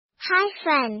Hi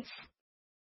friends.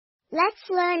 Let's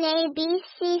learn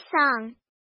ABC song.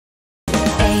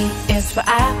 A is for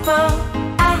apple,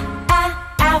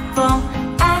 apple,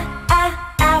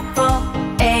 apple.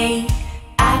 A,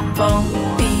 apple.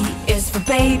 B is for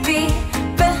baby,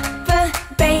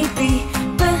 baby,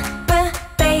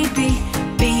 baby.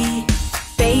 B,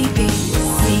 baby.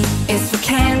 C is for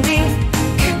candy,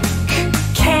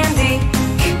 candy,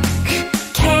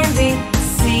 candy.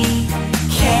 C,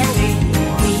 candy.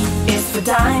 D is for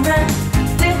diamond,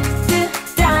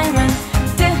 diamond,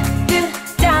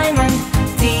 diamond.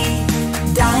 D,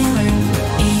 diamond.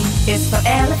 E is for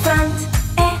elephant,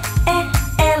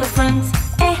 elephant,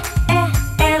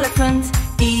 elephant.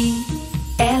 E,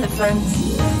 elephant.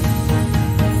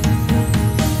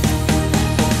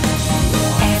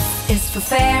 F is for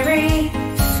fairy,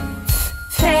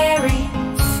 fairy,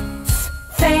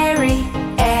 fairy.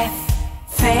 F,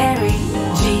 fairy.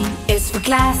 G is for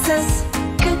glasses,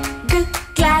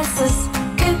 glasses,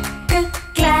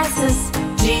 glasses.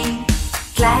 G,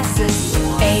 glasses.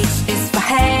 H is for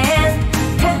hand,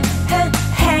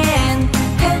 hand,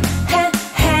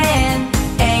 hand.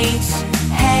 H,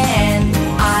 hand.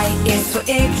 I is for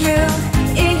igloo,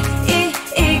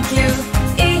 igloo,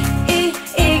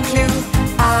 igloo.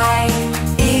 I,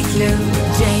 igloo.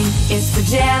 J is for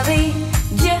jelly,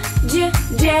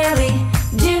 jelly,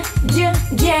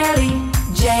 jelly.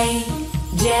 J,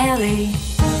 jelly.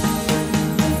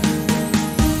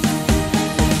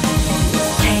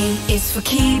 K is for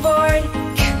keyboard,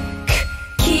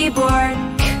 keyboard,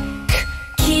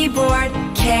 keyboard.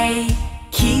 K,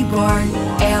 keyboard.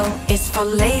 L is for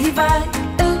ladybug,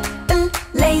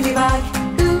 ladybug,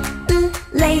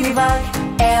 ladybug.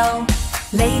 L,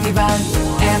 ladybug.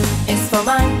 M is for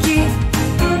monkey,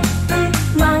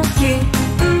 monkey,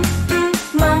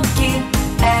 monkey.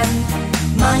 M,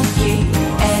 monkey.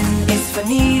 N is for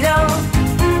needle,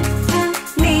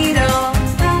 needle,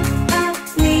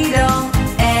 needle.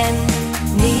 N,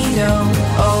 needle.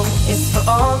 O is for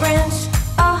orange,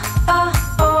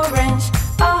 orange,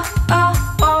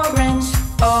 orange.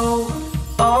 O,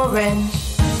 orange.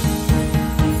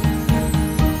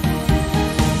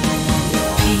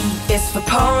 P is for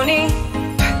pony,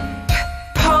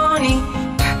 pony,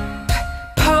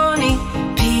 pony.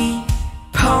 P,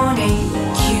 pony.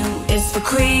 Q is for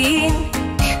queen,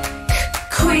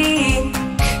 queen,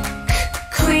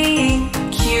 queen.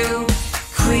 Q,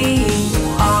 queen.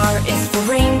 R is for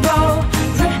rainbow,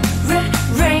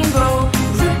 rainbow,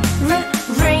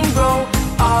 rainbow.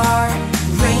 R,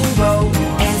 rainbow.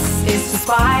 S is for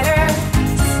spider,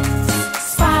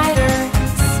 spider,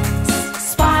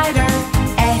 spider.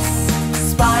 S,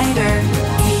 spider.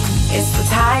 T is for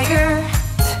tiger,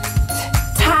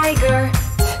 tiger,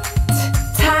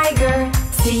 tiger.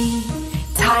 T,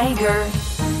 tiger.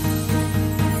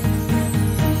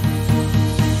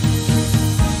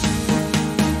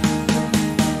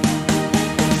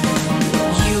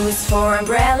 U is for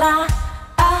umbrella,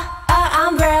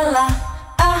 umbrella,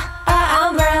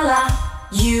 umbrella.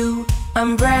 U,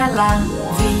 umbrella.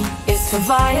 V is for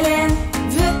violin,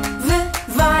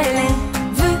 violin,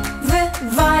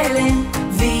 violin.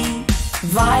 V,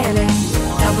 violin.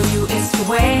 W is for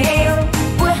whale,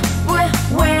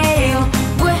 whale,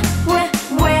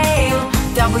 whale.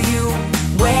 W,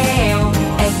 whale.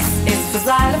 X is for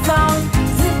xylophone,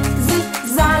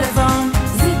 xylophone,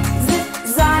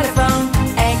 xylophone.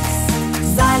 X,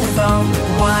 xylophone.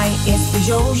 Y is for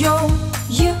yo-yo,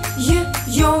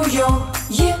 yo-yo,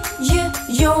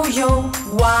 yo-yo.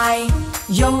 Y,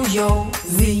 yo-yo.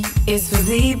 Z is for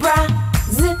zebra,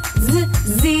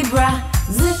 zebra,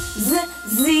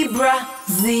 zebra.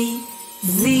 Z,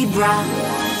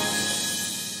 zebra.